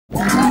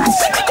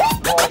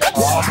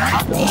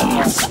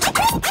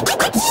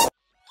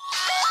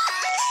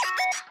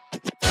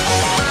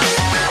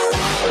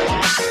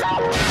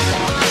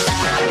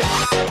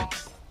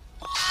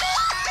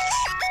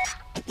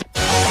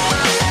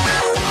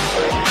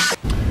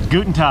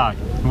Guten Tag,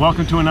 and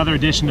welcome to another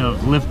edition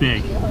of Live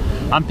Big.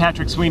 I'm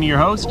Patrick Sweeney, your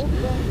host,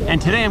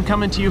 and today I'm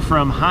coming to you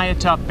from high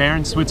atop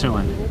Bern,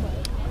 Switzerland.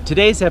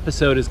 Today's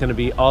episode is going to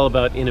be all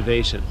about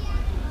innovation.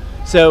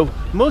 So,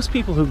 most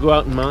people who go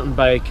out and mountain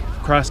bike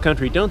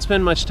cross-country don't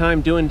spend much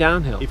time doing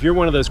downhill. If you're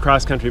one of those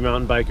cross-country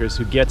mountain bikers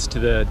who gets to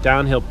the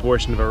downhill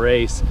portion of a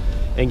race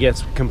and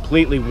gets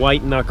completely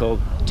white-knuckled,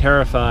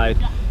 terrified,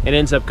 and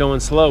ends up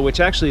going slow,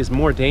 which actually is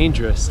more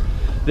dangerous,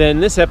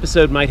 then this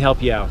episode might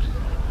help you out.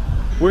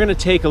 We're going to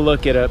take a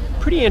look at a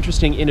pretty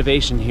interesting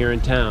innovation here in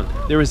town.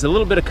 There was a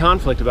little bit of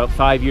conflict about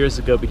 5 years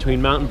ago between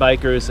mountain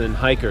bikers and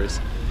hikers.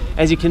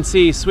 As you can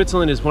see,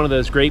 Switzerland is one of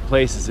those great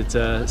places. It's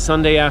a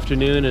Sunday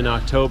afternoon in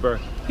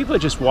October. People are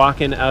just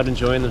walking out,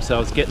 enjoying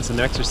themselves, getting some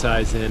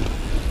exercise in.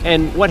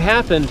 And what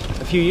happened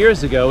a few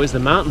years ago is the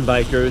mountain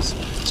bikers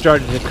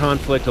started to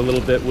conflict a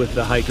little bit with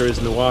the hikers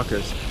and the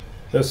walkers.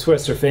 Those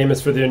Swiss are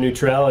famous for their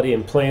neutrality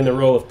and playing the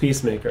role of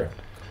peacemaker.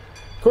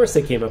 Of course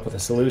they came up with a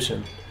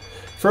solution.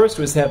 First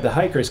was to have the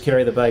hikers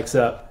carry the bikes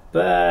up,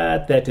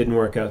 but that didn't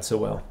work out so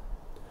well.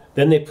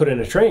 Then they put in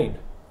a train.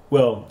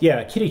 Well, yeah,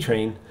 a kiddie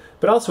train,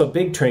 but also a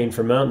big train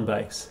for mountain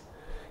bikes.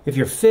 If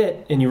you're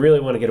fit and you really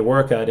want to get a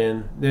workout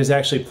in, there's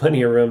actually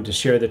plenty of room to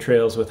share the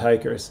trails with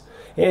hikers.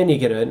 And you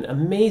get an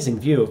amazing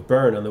view of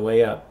Bern on the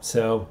way up.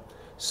 So,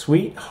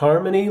 sweet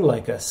harmony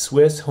like a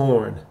Swiss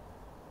horn.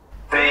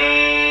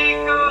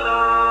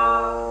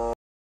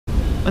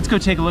 Let's go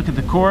take a look at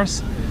the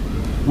course.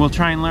 We'll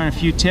try and learn a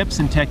few tips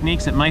and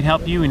techniques that might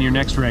help you in your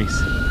next race.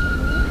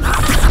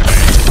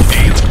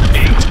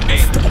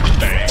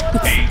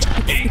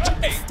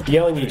 The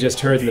yelling you just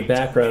heard in the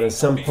background is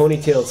some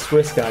ponytailed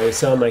Swiss guy who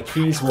saw my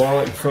keys,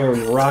 wallet, and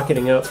phone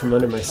rocketing out from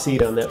under my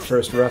seat on that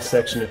first rough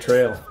section of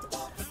trail.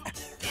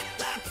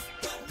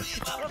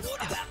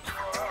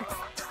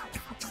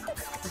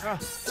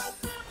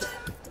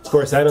 Of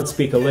course, I don't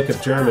speak a lick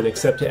of German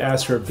except to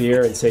ask for a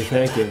beer and say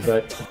thank you,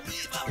 but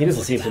he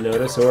doesn't seem to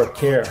notice or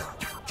care.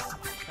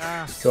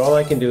 So all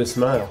I can do is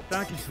smile.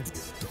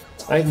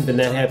 I haven't been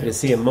that happy to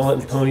see a mullet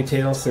and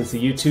ponytail since the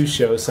U2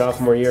 show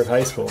sophomore year of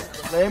high school.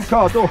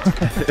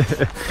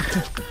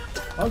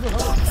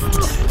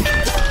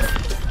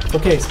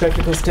 Okay,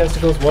 spectacles,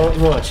 testicles, wallet,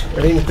 and watch.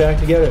 Everything's back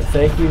together.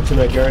 Thank you to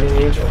my guardian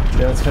angel.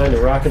 Now it's time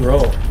to rock and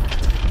roll.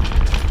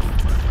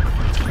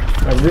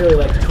 I really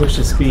like to push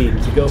the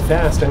speed. To go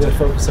fast, I'm going to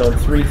focus on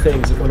three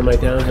things that one of my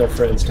downhill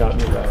friends taught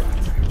me about.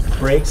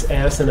 Brakes,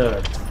 ass, and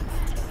arm.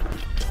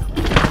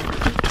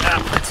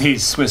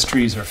 These Swiss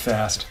trees are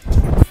fast.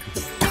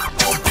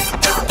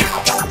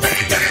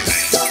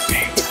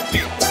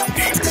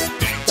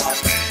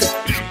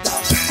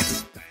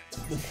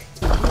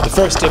 The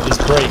first tip is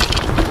brake.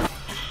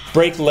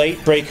 Brake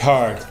late, brake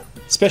hard,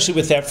 especially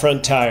with that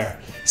front tire.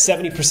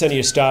 70% of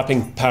your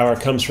stopping power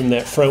comes from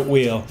that front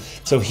wheel,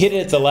 so hit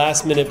it at the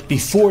last minute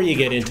before you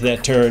get into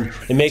that turn,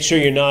 and make sure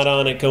you're not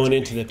on it going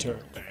into the turn.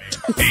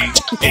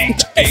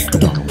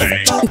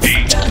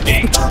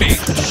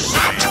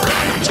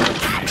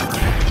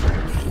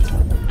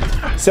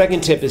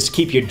 Second tip is to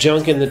keep your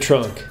junk in the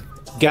trunk.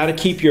 Gotta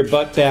keep your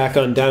butt back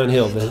on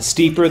downhill. The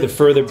steeper, the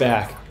further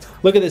back.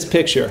 Look at this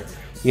picture.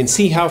 You can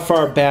see how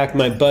far back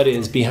my butt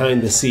is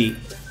behind the seat.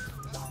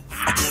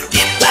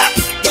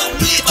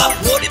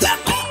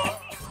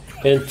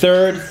 And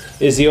third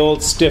is the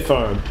old stiff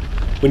arm.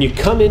 When you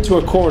come into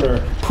a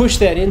corner, push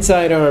that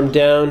inside arm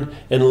down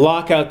and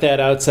lock out that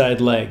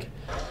outside leg.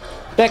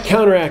 That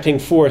counteracting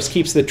force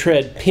keeps the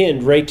tread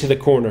pinned right to the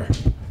corner.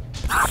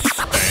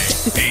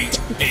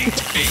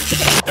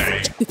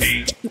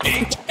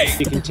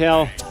 You can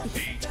tell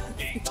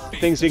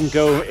things didn't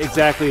go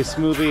exactly as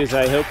smoothly as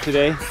I hoped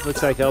today.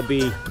 Looks like I'll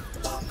be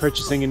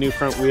purchasing a new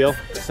front wheel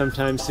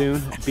sometime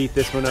soon. Beat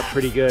this one up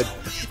pretty good.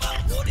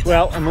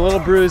 Well, I'm a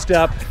little bruised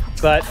up,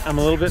 but I'm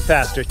a little bit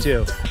faster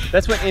too.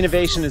 That's what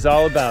innovation is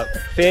all about.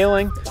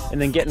 Failing and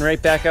then getting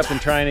right back up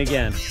and trying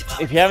again.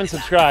 If you haven't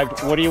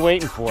subscribed, what are you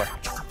waiting for?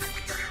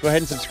 Go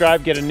ahead and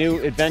subscribe, get a new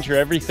adventure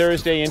every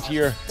Thursday into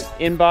your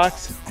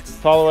inbox.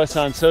 Follow us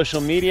on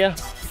social media.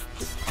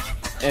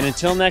 And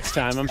until next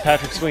time, I'm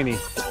Patrick Sweeney.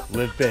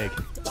 Live big.